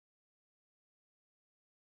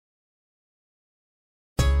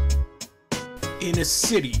In a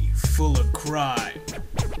city full of crime,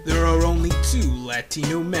 there are only two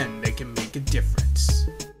Latino men that can make a difference.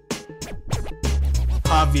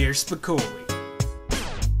 Javier Spicolli,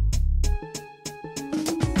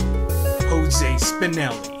 Jose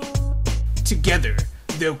Spanelli. Together,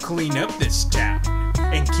 they'll clean up this town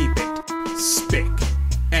and keep it spick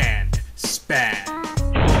and span.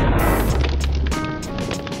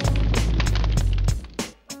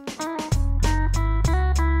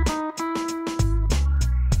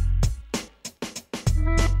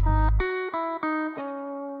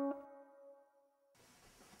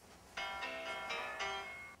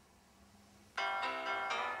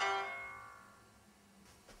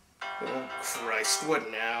 Oh, Christ, what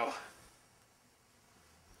now?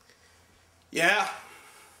 Yeah?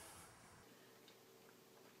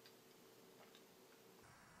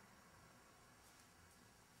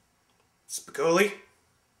 Spicolli?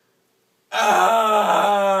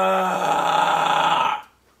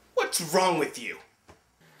 What's wrong with you?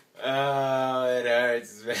 Oh, it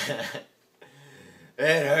hurts, man.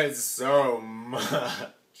 It hurts so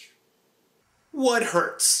much. What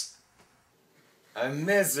hurts? I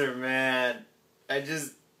miss her, man. I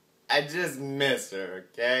just miss her,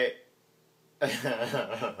 okay?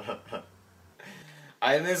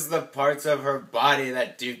 I miss the parts of her body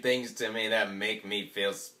that do things to me that make me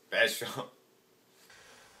feel special.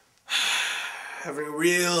 Having a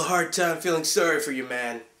real hard time feeling sorry for you,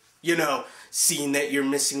 man. You know, seeing that you're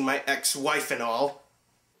missing my ex-wife and all.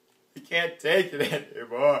 I can't take it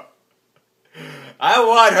anymore. I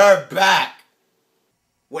want her back.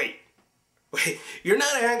 Wait, you're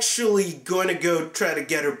not actually going to go try to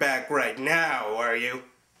get her back right now, are you?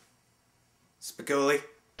 Spicolli?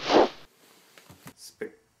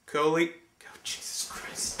 Spicolli? Oh, Jesus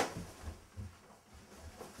Christ.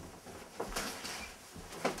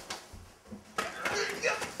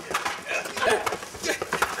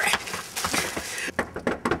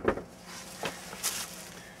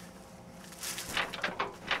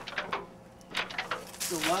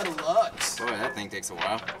 It's a lot of lux. Boy, that thing takes a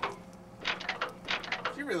while.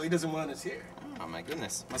 She really doesn't want us here. Oh my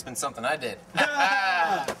goodness. Must've been something I did.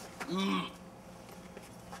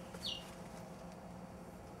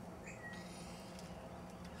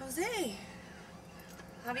 Jose.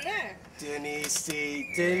 Javier.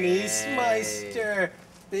 Denise Meister.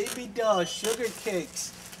 Baby doll, sugar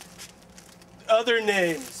cakes. Other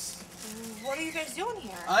names. What are you guys doing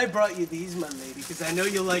here? I brought you these, my lady, because I know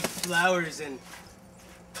you like flowers and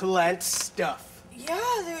plant stuff. Yeah,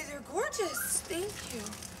 they're gorgeous. Thank you.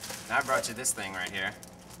 And I brought you this thing right here.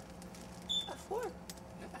 A fork.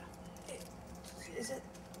 Is it?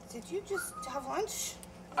 Did you just have lunch?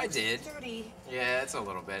 I did. Dirty. Yeah, it's a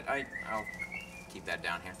little bit. I'll keep that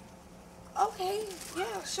down here. Okay.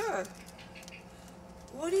 Yeah, sure.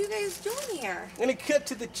 What are you guys doing here? I'm gonna cut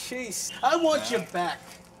to the chase. I want you back.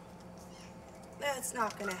 That's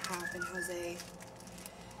not gonna happen, Jose.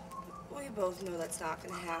 We both know that's not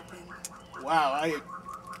gonna happen. Wow, I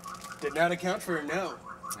did not account for a no.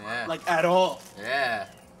 Yeah. Like, at all. Yeah.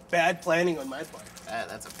 Bad planning on my part. Yeah,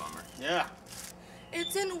 that's a bummer. Yeah.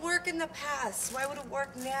 It didn't work in the past. Why would it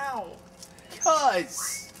work now?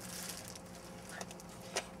 Cuz.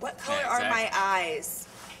 What color Yeah, are exactly. my eyes?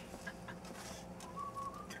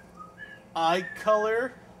 Eye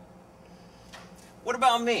color. What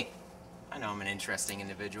about me? I know I'm an interesting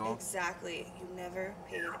individual. Exactly. You never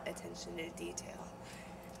paid attention to detail.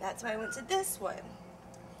 That's why I went to this one.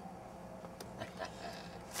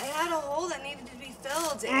 I had a hole that needed to be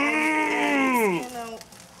filled, and you know,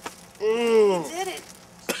 you did it.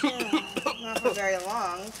 Not for very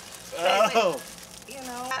long. Oh. But, you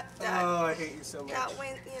know, Oh, I hate you so much. that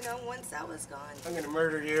went, you know, once that was gone, I'm gonna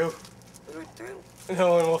murder you. we were through.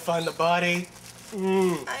 No one will find the body.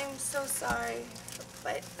 I'm so sorry,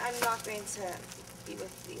 but I'm not going to be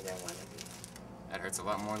with either one of you. That hurts a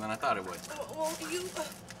lot more than I thought it would. Well,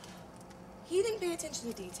 he didn't pay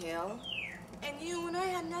attention to detail, and you and I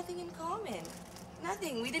had nothing in common.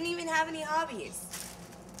 Nothing. We didn't even have any hobbies.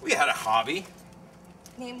 We had a hobby.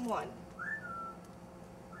 Name one.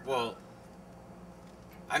 Well,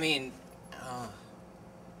 I mean,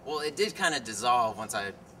 well, it did kind of dissolve once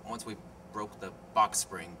we broke the box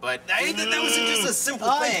spring, but that was just a simple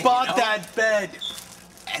thing. I bought you know? that bed.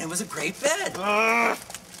 And it was a great bed.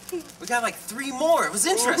 We got like 3 more. It was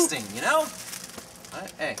interesting, you know?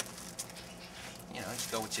 Hey, you know,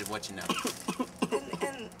 just go with what you know.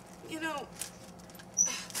 And you know,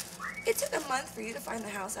 it took a month for you to find the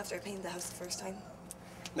house after I painted the house the first time.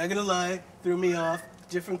 Not gonna lie, threw me off.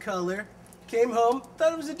 Different color. Came home,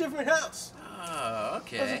 thought it was a different house. Oh,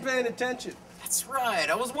 okay. Wasn't paying attention. That's right.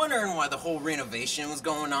 I was wondering why the whole renovation was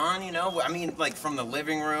going on, you know? I mean, like from the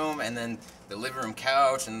living room and then the living room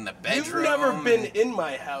couch and the bedroom. You've never been in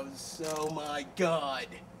my house, oh my god.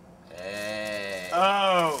 Hey.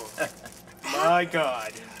 Oh, my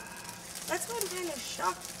god. That's why I'm kind of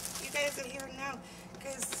shocked you guys are here now,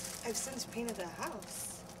 because I've since painted the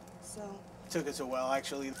house, so. Took us a while,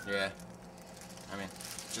 actually. Yeah. I mean,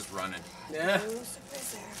 just running. Yeah. No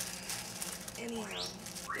surprise there. Anyhow,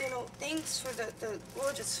 you know, thanks for the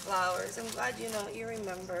gorgeous flowers. I'm glad, you know, you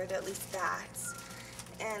remembered at least that.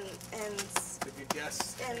 And Good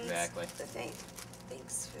guess. Exactly.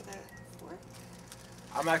 Thanks for the fork.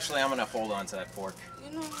 I'm gonna hold on to that fork.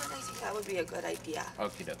 You know what? I think that would be a good idea.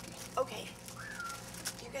 Okie dokie. Okay.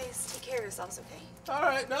 You guys take care of yourselves, okay? All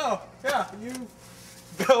right, no. Yeah, you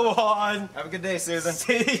go on. Have a good day, Susan.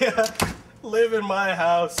 See ya. Live in my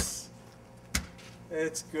house.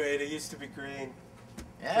 It's great. It used to be green.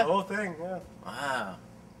 Yeah. The whole thing, yeah. Wow.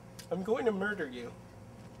 I'm going to murder you.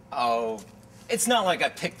 Oh, it's not like I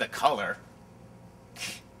picked the color.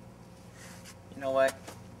 You know what?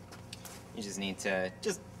 You just need to,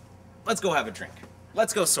 let's go have a drink.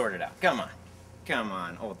 Let's go sort it out. Come on. Come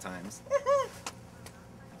on, old times.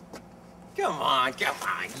 Come on,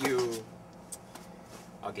 you.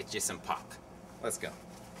 I'll get you some pop. Let's go.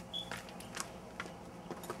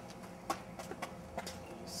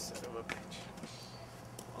 Son of a bitch.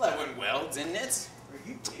 Well, that went well, didn't it? Are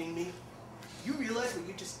you kidding me? You realize what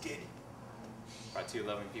you just did? Brought two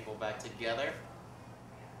loving people back together.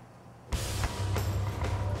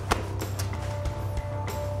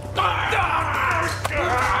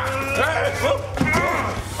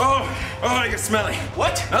 Oh, I get smelly.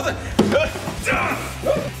 What? Nothing.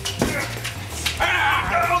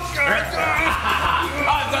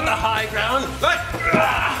 I've got the high ground.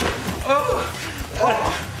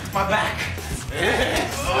 My back.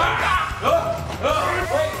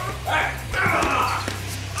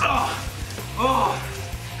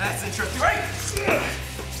 That's interesting. Right.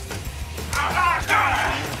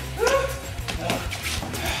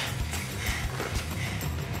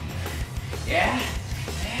 Yeah. Yeah.